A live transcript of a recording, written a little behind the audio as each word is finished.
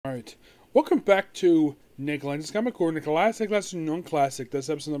Alright, welcome back to Nick Lenz Comic Corner, Classic Lesson Non-Classic. That's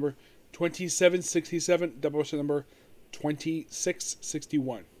episode number 2767, Doubleshot number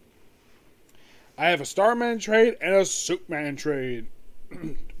 2661. I have a Starman trade and a Superman trade.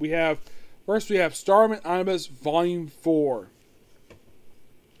 First we have Starman Omnibus Volume 4,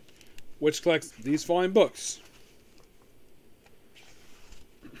 which collects these following books.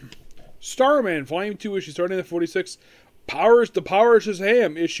 Starman Volume 2, issue starting at 46. The Power of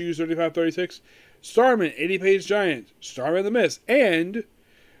Shazam, issues 35-36. Starman, 80-page giant. Starman the Mist. And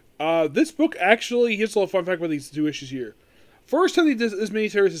this book actually, here's a little fun fact about these two issues here. First time this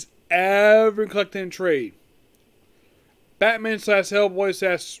miniseries is ever collected in trade. Batman /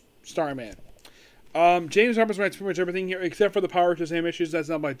 Hellboy / Starman. James Harper's writes pretty much everything here except for the Power of Shazam issues. That's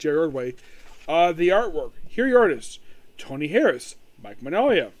done by Jerry Ordway. The artwork. Here are your artists. Tony Harris. Mike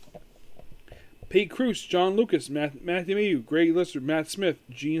Mignola. Pete Cruz, John Lucas, Matthew Mayhew, Greg Lister, Matt Smith,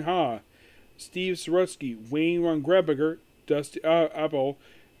 Gene Ha, Steve Sarutsky, Wayne Ron Grebiger, Dusty Apple,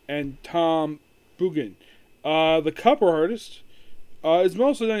 and Tom Bugan. The cover artist is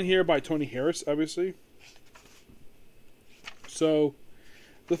mostly done here by Tony Harris, obviously. So,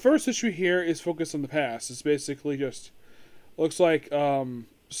 the first issue here is focused on the past. It's basically just, looks like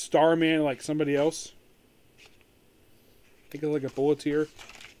Starman like somebody else. I think it's like a bulleteer.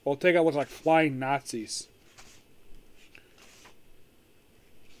 Well, take out look like flying Nazis.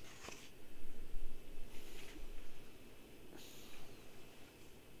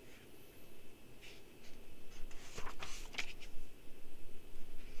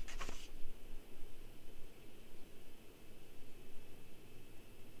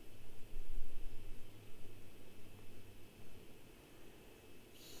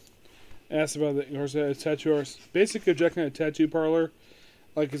 Asked about the tattoo artist. Basically, objecting a tattoo parlor.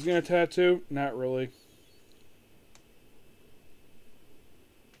 Like, he's gonna tattoo? Not really.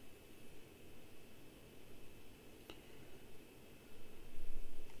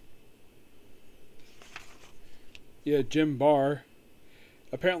 Yeah, Jim Barr.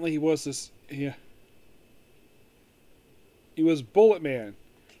 Apparently he was this, yeah. He was Bullet Man.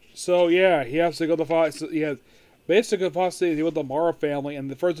 So, yeah, he has to go to the, so, yeah, basically the possibility with the Mara family, and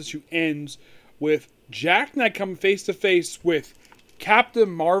the first issue ends with Jack Knight coming face to face with Captain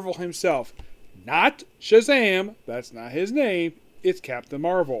Marvel himself. Not Shazam. That's not his name. It's Captain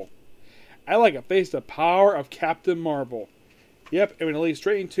Marvel. I like it. Face the power of Captain Marvel. Yep, and it leads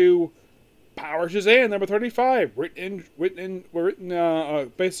straight into Power Shazam number 35. Written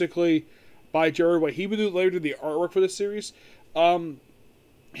basically by Jerry White. He would do later the artwork for this series.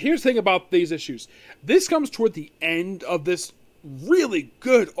 Here's the thing about these issues. This comes toward the end of this really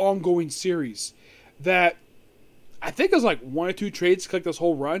good ongoing series that I think it's like 1 or 2 trades to collect this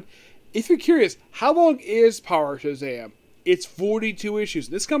whole run. If you're curious, how long is Power Shazam? It's 42 issues.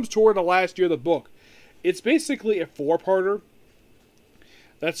 This comes toward the last year of the book. It's basically a 4-parter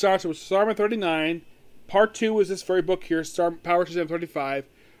that starts with Starman 39. Part 2 is this very book here, Power Shazam 35.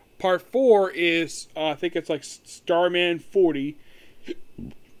 Part 4 is, I think it's like Starman 40.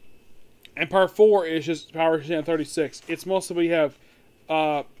 And Part 4 is just Power Shazam 36. It's mostly we have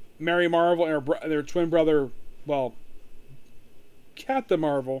Mary Marvel and their twin brother, well, Captain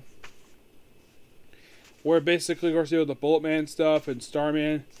Marvel, where basically, of course, they do the Bullet Man stuff and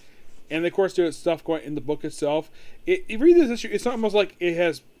Starman, and of course, there's stuff going in the book itself. You read this issue, it's almost like it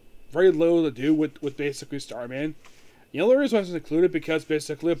has very little to do with basically Starman. The only reason why it's included because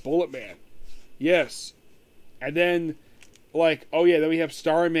basically a Bullet Man, yes, and then like then we have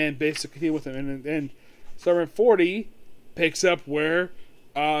Starman basically with him, and then Starman 40 picks up where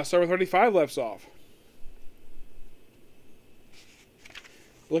Starman 35 left off.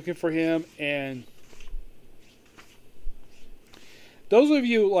 Looking for him, and those of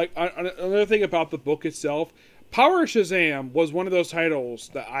you, like, another thing about the book itself, Power Shazam was one of those titles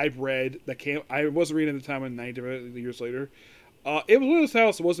that I've read that I wasn't reading at the time, in 90 years later. It was one of those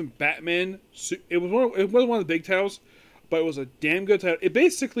titles that wasn't Batman. It wasn't one of the big titles, but it was a damn good title. It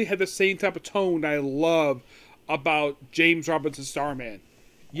basically had the same type of tone that I love about James Robinson's Starman.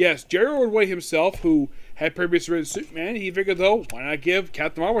 Yes, Jerry Ordway himself, who had previously written Superman, he figured, though, why not give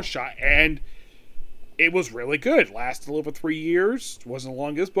Captain Marvel a shot? And it was really good. Lasted a little over 3 years. Wasn't as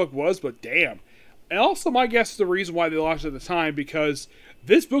long as this book was, but damn. And also, my guess is the reason why they launched it at the time, because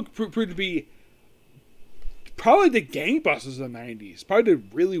this book proved to be probably the gangbusters of the 90s. Probably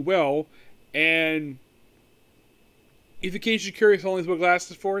did really well. And if in case you're curious how long this book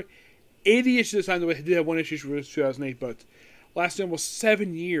lasted for, 80 issues this time. They did have 1 issue for 2008, but lasted almost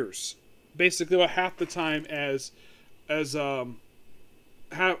 7 years. Basically about half the time as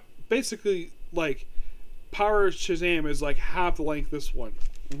basically like Power Shazam is like half the length of this one.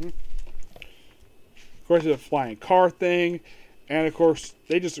 Of course, there's a flying car thing. And of course,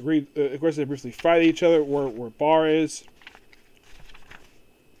 they just agreed. Of course, they briefly fight each other where Bar is.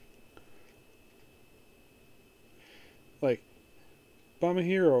 Like, I'm a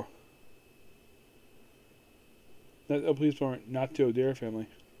hero. That a police department, not to O'Dare family.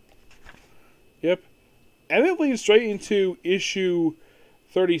 Yep. And it leads straight into issue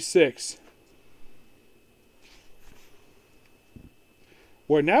 36.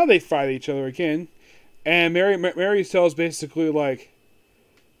 Where now they fight each other again. And Mary tells basically like,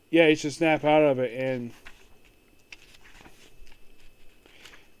 yeah, you should snap out of it. And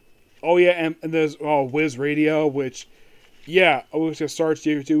oh yeah, and there's Wiz Radio, which yeah, I was gonna start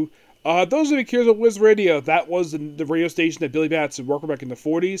here too. Those of you curious about Wiz Radio, that was the radio station that Billy Bats would work back in the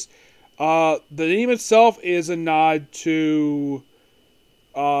 40s. The name itself is a nod to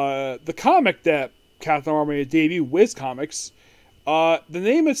the comic that Captain Marvel made a debut, Wiz Comics. The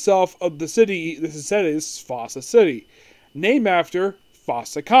name itself of the city, this is said, is Fossa City, named after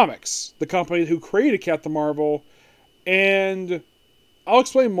Fossa Comics, the company who created Captain Marvel. And I'll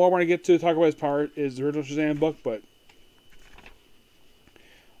explain more when I get to talk about his part, his original Shazam book, but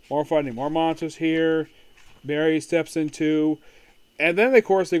more fighting, more monsters here. Mary steps into, and then of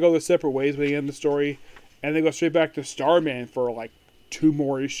course they go their separate ways by the end of the story, and they go straight back to Starman for like 2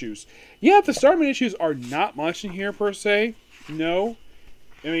 more issues. Yeah, the Starman issues are not much in here per se. No.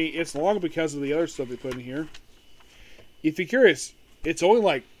 I mean, it's long because of the other stuff they put in here. If you're curious, it's only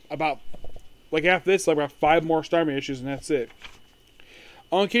like about, like after this, like about 5 more Starman issues, and that's it.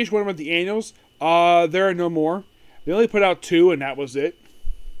 In case you wonder about the annuals, there are no more. They only put out 2, and that was it.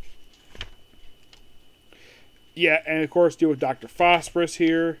 Yeah, and of course deal with Dr. Phosphorus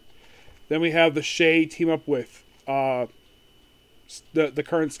here. Then we have the Shade team up with the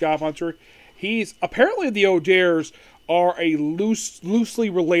current Scott Hunter. He's apparently the O'Dares are a loosely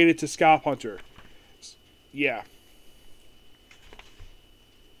related to Scott Hunter. Yeah.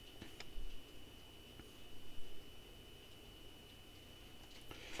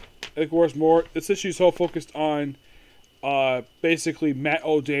 And of course, more. This issue is all focused on basically Matt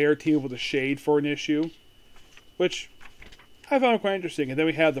O'Dare teaming with the Shade for an issue, which I found quite interesting. And then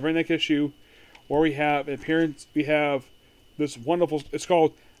we have the very next issue where we have an appearance. We have this wonderful. It's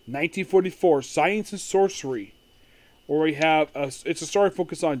called 1944 Science and Sorcery, where we have it's a story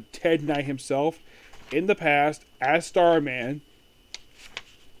focused on Ted Knight himself in the past as Starman.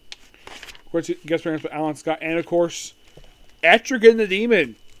 Of course, guest appearance by Alan Scott, and of course, Etrigan the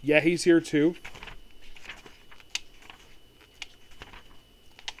Demon. Yeah, he's here too.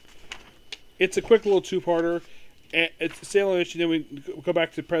 It's a quick little 2-parter. And it's a sailing issue. Then we go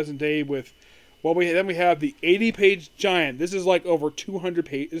back to present day with, well, we have the 80-page giant. This is like over 200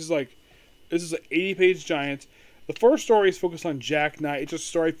 pages. This is an 80-page giant. The first story is focused on Jack Knight. It's a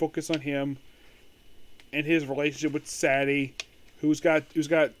story focused on him and his relationship with Sadie, who's got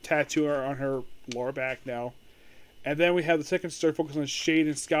tattoo on her lower back now. And then we have the second story focused on Shade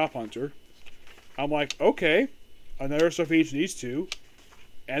and Scalp Hunter. I'm like, okay, another story for each of these two.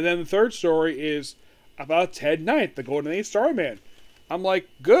 And then the third story is about Ted Knight, the Golden Age Starman. I'm like,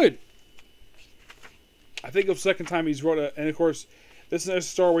 good. I think it's the second time he's wrote a, and of course, this is a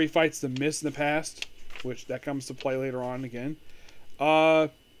story where he fights the Mist in the past, which that comes to play later on again.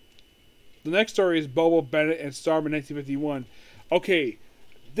 The next story is Bobo Bennett and Starman 1951. Okay,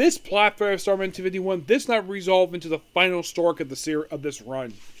 this plot for Starman 1951, this not resolved into the final story of the of this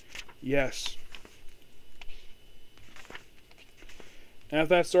run. Yes. And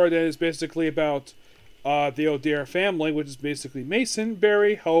after that story, then is basically about the O'Dare family, which is basically Mason,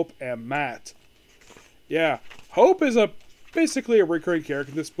 Barry, Hope, and Matt. Yeah, Hope is basically a recurring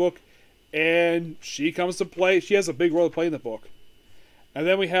character in this book, and she comes to play. She has a big role to play in the book. And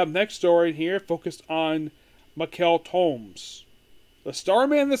then we have next story in here focused on Mikel Tomes, the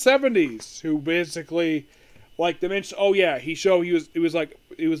Starman in the 70s, who basically, like they mentioned, oh yeah, he was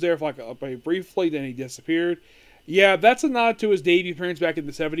there for like a briefly, then he disappeared. Yeah, that's a nod to his debut appearance back in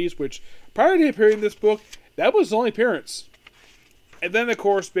the 70s, which prior to appearing in this book, that was his only appearance. And then, of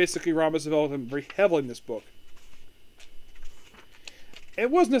course, basically, Ramos developed him very heavily in this book. It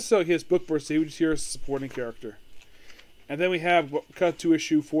wasn't necessarily his book per se, he was just here as a supporting character. And then we have cut to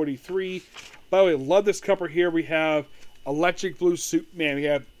issue 43. By the way, love this cover here. We have Electric Blue Superman. We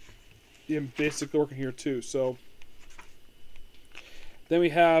have him basically working here too. So then we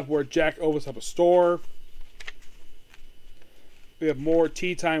have where Jack opens up a store. We have more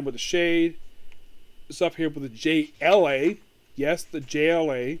tea time with the Shade. It's up here with the JLA. Yes, the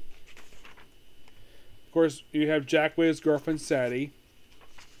JLA. Of course, you have Jack with his girlfriend, Sadie.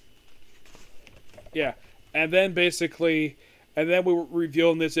 Yeah. And then basically, And then we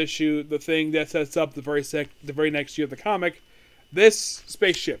reveal in this issue the thing that sets up the very next year of the comic, this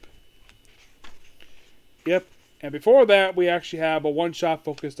spaceship. Yep. And before that, we actually have a one-shot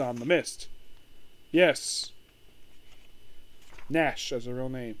focused on the Mist. Yes. Nash as her real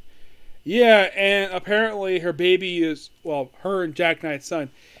name. Yeah, and apparently her baby is, well, her and Jack Knight's son,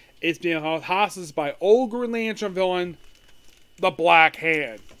 is being held hostage by old Green Lantern villain, the Black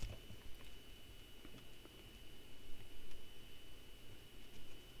Hand.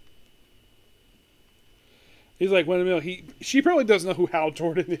 He's like, wait a minute, she probably doesn't know who Hal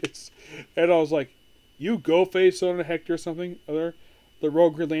Jordan is. And I was like, you go face Son of Hector or something other? The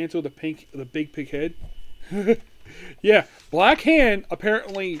Rogue Green Lantern with the big pig head? Yeah, Black Hand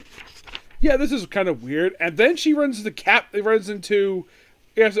apparently. Yeah, this is kind of weird. And then she runs into Captain Marvel.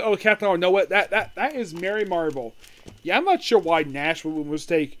 No, what? That is Mary Marvel. Yeah, I'm not sure why Nash would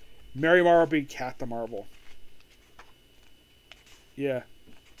mistake Mary Marvel being Captain Marvel. Yeah.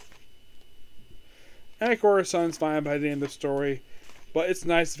 And of course, Son's fine by the end of the story. But it's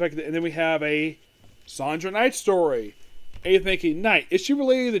nice the fact that, and then we have a Sandra Knight story. And you're thinking, Knight, is she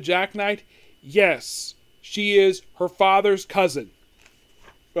related to Jack Knight? Yes. She is her father's cousin.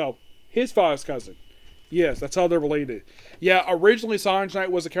 Well, his father's cousin. Yes, that's how they're related. Yeah, originally Sandra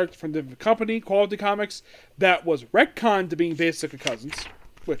Knight was a character from the company, Quality Comics, that was retconned to being basically cousins,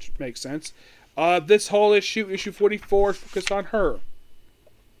 which makes sense. This whole issue 44, is focused on her.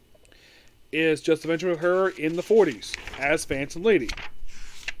 Is just adventure with her in the 40s as Phantom Lady,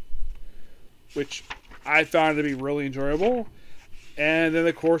 which I found to be really enjoyable. And then,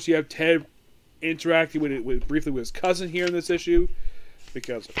 of course, you have Ted interacting briefly with his cousin here in this issue,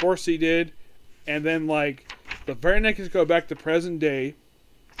 because of course he did. And then, like, the very next go back to present day,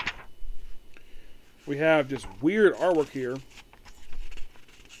 we have just weird artwork here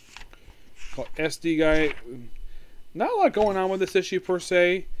called SD Guy. Not a lot going on with this issue per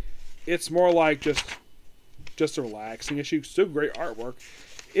se. It's more like just a relaxing issue. Still great artwork.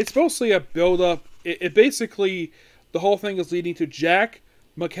 It's mostly a build-up. It basically, the whole thing is leading to Jack,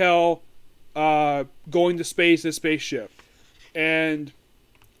 McKell, going to space in a spaceship. And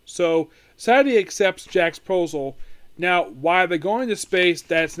so, Sadie accepts Jack's proposal. Now, why they're going to space,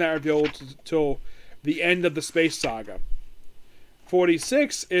 that's not revealed until the end of the space saga.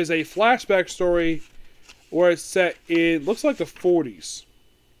 46 is a flashback story where it's set in, looks like the 40s.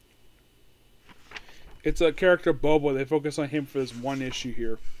 It's a character, Bobo. They focus on him for this one issue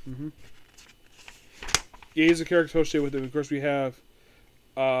here. Yeah, he's a character associated with him. Of course, we have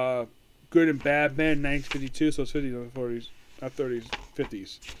Good and Bad Men, 1952, so it's 50s and 40s, not 30s,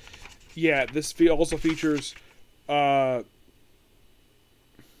 50s. Yeah, this also features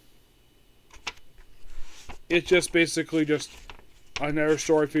it's just basically just another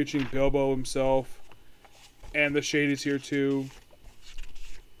story featuring Bilbo himself, and the Shady's here too.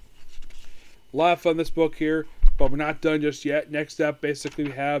 A lot of fun this book here, but we're not done just yet. Next up, basically,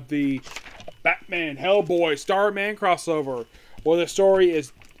 we have the Batman Hellboy Starman crossover. Well, the story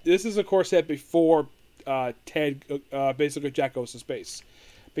is, this is of course set before basically Jack Goes to Space.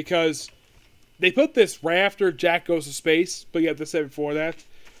 Because they put this right after Jack Goes to Space, but you have to say before that,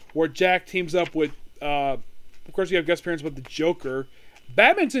 where Jack teams up with, of course you have guest appearance with the Joker.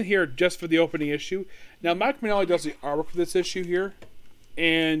 Batman's in here just for the opening issue. Now, Mike Mignola does the artwork for this issue here,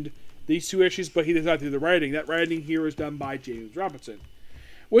 and these two issues, but he does not do the writing. That writing here is done by James Robinson,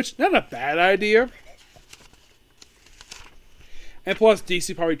 which, not a bad idea. And plus,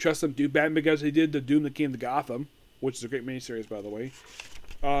 DC probably trusts them to do Batman because they did the Doom that came to Gotham, which is a great miniseries, by the way.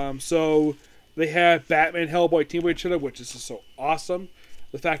 So they have Batman, Hellboy, team with each other, which is just so awesome.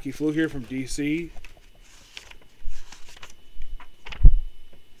 The fact he flew here from DC.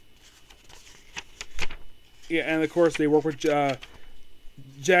 Yeah, and of course they work with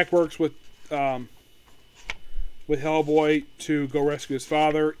Jack works with Hellboy to go rescue his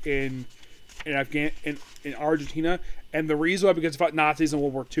father in Argentina, and the reason why, because he fought Nazis in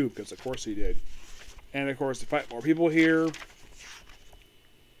World War II, because of course he did, and of course to fight more people here.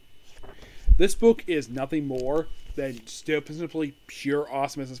 This book is nothing more than still simply pure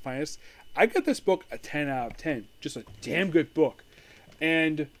awesomeness at its finest. I give this book a 10 out of 10. Just a damn good book.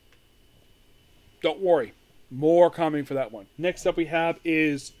 And don't worry, more coming for that one. Next up we have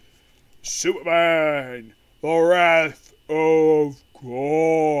is Superman, The Wrath of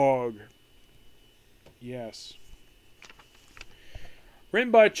Gog. Yes. Written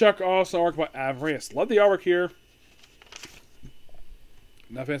by Chuck, also artwork by Adam Reyes. Love the artwork here.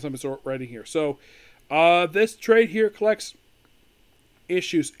 Not fancy some writing here. So, this trade here collects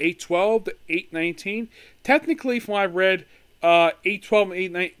issues 812 to 819. Technically, from what I've read, 812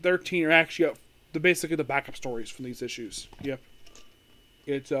 and 813 are actually basically the backup stories from these issues. Yep.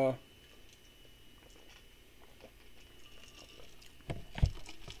 It's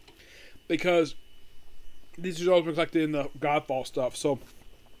because these are all reflected in the Godfall stuff. So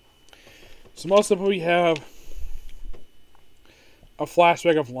most of them we have a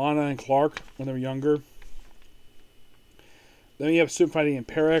flashback of Lana and Clark when they were younger. Then you have Super fighting in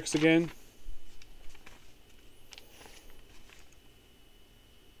Parax again.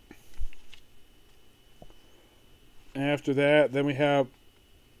 And after that, then we have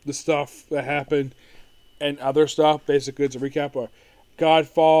the stuff that happened and other stuff. Basically, it's a recap of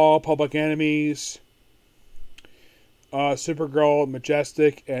Godfall, Public Enemies, Supergirl,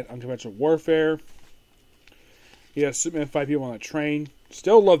 Majestic, and Unconventional Warfare. Yeah, Superman fight people on a train.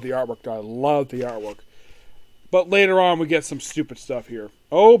 Still love the artwork, though. I love the artwork. But later on, we get some stupid stuff here.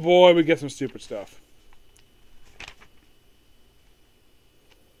 Oh boy, we get some stupid stuff.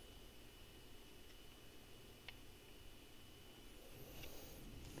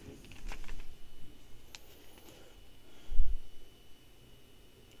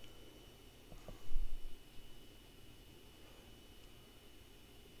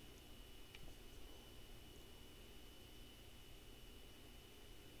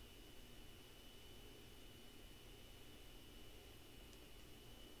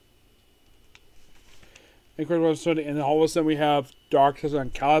 And all of a sudden we have Darkseid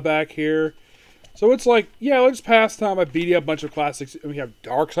and Calabac here. So it's like, yeah, let's pass time by beating up a bunch of classics. And we have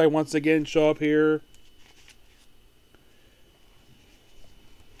Darkseid once again show up here.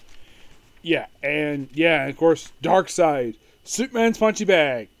 Yeah, and of course, Darkseid. Superman's punchy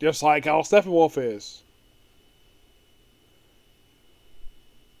bag, just like how Steppenwolf is.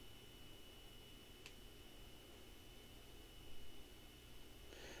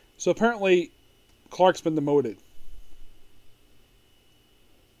 So apparently, Clark's been demoted.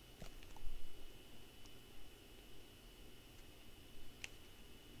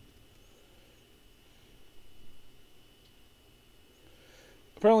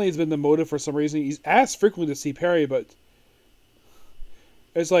 Apparently he's been demoted for some reason. He's asked frequently to see Perry, but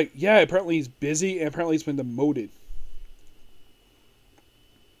it's like, yeah, apparently he's busy, and apparently he's been demoted.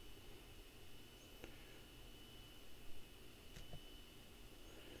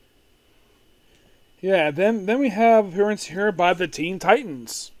 Yeah, then we have appearance here by the Teen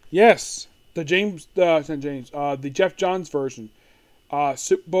Titans. Yes, the the Jeff Johns version.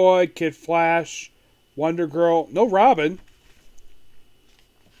 Superboy, Kid Flash, Wonder Girl, no Robin.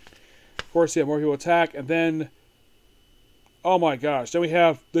 Of course, yeah, more people attack, and then, oh my gosh, then we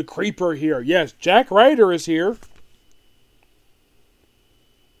have the Creeper here. Yes, Jack Ryder is here.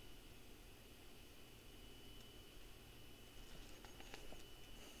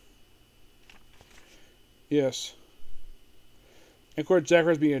 Yes. And of course, Jack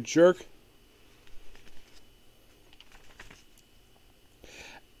Ryder's being a jerk.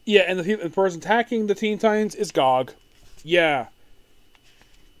 Yeah, and the person attacking the Teen Titans is Gog. Yeah.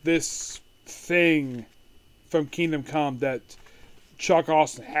 This thing from Kingdom Come that Chuck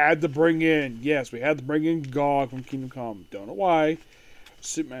Austin had to bring in. Yes, we had to bring in Gog from Kingdom Come. Don't know why.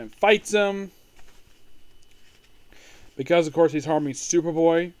 Superman fights him. Because, of course, he's harming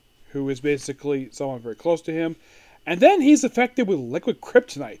Superboy, who is basically someone very close to him. And then he's affected with liquid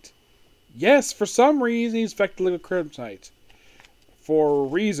kryptonite. Yes, for some reason he's affected with liquid kryptonite. For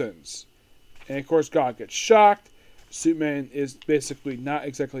reasons. And, of course, God gets shocked. Superman is basically not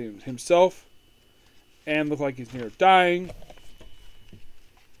exactly himself. And looks like he's near dying.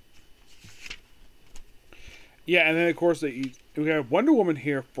 Yeah, and then, of course, we have Wonder Woman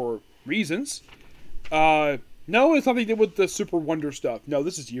here for reasons. No, it's nothing to do with the Super Wonder stuff. No,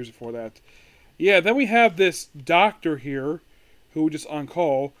 this is years before that. Yeah, then we have this doctor here, who just on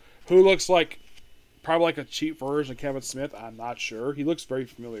call, who looks like, probably like a cheap version of Kevin Smith. I'm not sure. He looks very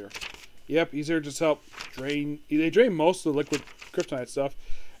familiar. Yep, he's here to just help drain. They drain most of the liquid kryptonite stuff.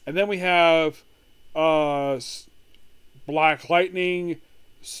 And then we have Black Lightning,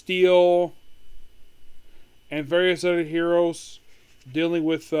 Steel, and various other heroes dealing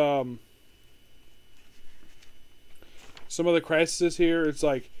with some of the crises here. It's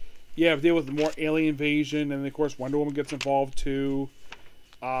like, yeah, deal with more alien invasion, and of course Wonder Woman gets involved too.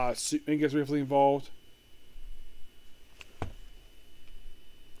 Superman gets briefly involved.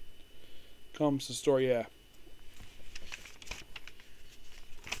 Comes the story, yeah.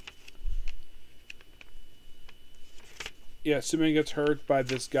 Yeah, Superman gets hurt by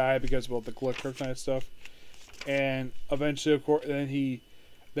this guy because of all the kryptonite stuff, and eventually, of course, then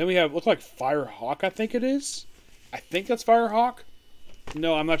we have look like Firehawk. I think it is. I think that's Firehawk.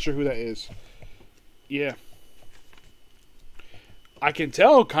 No, I'm not sure who that is. Yeah. I can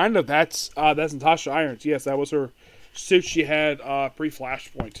tell, kind of. That's Natasha Irons. Yes, that was her suit she had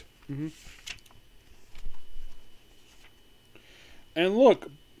pre-Flashpoint. Mm-hmm. And look,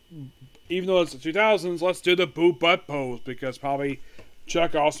 even though it's the 2000s, let's do the boot butt pose, because probably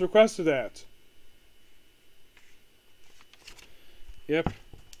Chuck also requested that. Yep.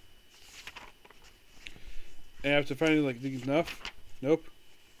 And after finding like enough, nope.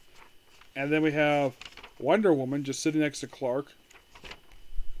 And then we have Wonder Woman just sitting next to Clark.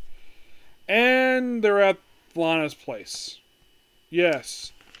 And they're at Lana's place.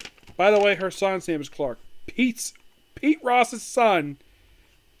 Yes. By the way, her son's name is Clark. Pete Ross's son.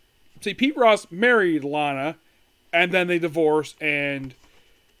 See, Pete Ross married Lana, and then they divorced, and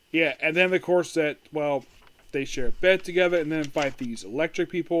yeah, and then of course that, well, they share a bed together, and then fight these electric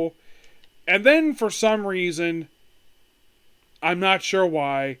people. And then for some reason, I'm not sure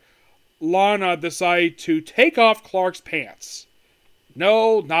why, Lana decided to take off Clark's pants.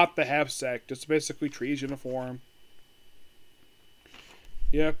 No, not the half sack, just basically Tree's uniform.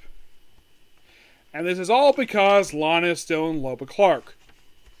 Yep. And this is all because Lana is still in love with Clark.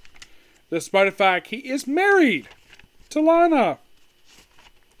 Despite the fact he is married to Lana.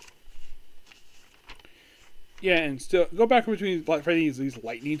 Yeah, and still go back in between fighting these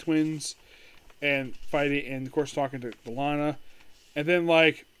lightning twins and fighting, and of course talking to Lana, and then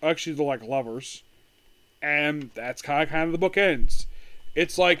like actually they're like lovers, and that's kind of the book ends.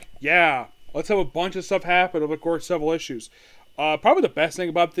 It's like, yeah, let's have a bunch of stuff happen over the course of several issues. Probably the best thing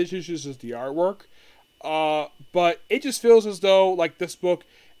about this issue is the artwork, but it just feels as though like this book,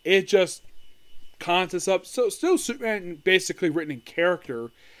 it just concepts up. So still Superman basically written in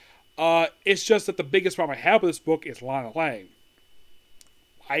character. It's just that the biggest problem I have with this book is Lana Lang.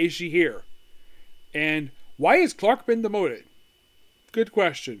 Why is she here? And why has Clark been demoted? Good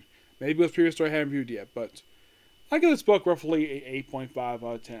question. Maybe it was previous story I haven't viewed yet, but I give this book roughly a 8.5 out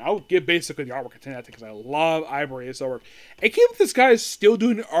of 10. I would give basically the artwork a 10 out of 10 because I love Ivory's artwork. And keep this guy is still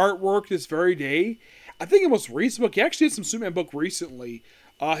doing artwork this very day. I think it was recent book. He actually did some Superman book recently.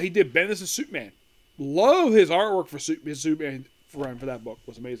 He did Bendis and Superman. Love his artwork for his Superman run for that book. It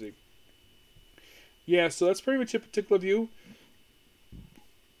was amazing. Yeah, so that's pretty much a particular view.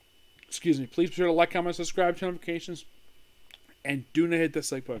 Excuse me. Please be sure to like, comment, subscribe, turn notifications, and do not hit the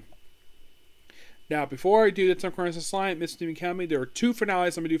dislike button. Now, before I do the Time Crisis Line, Miss Steven Academy, there are two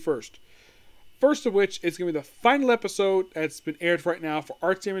finales I'm going to do first. First of which is going to be the final episode that's been aired right now for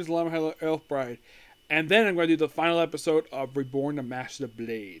Art Simmons' Llama Elf Bride. And then I'm going to do the final episode of Reborn the Master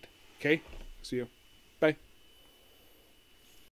Blade. Okay? See you.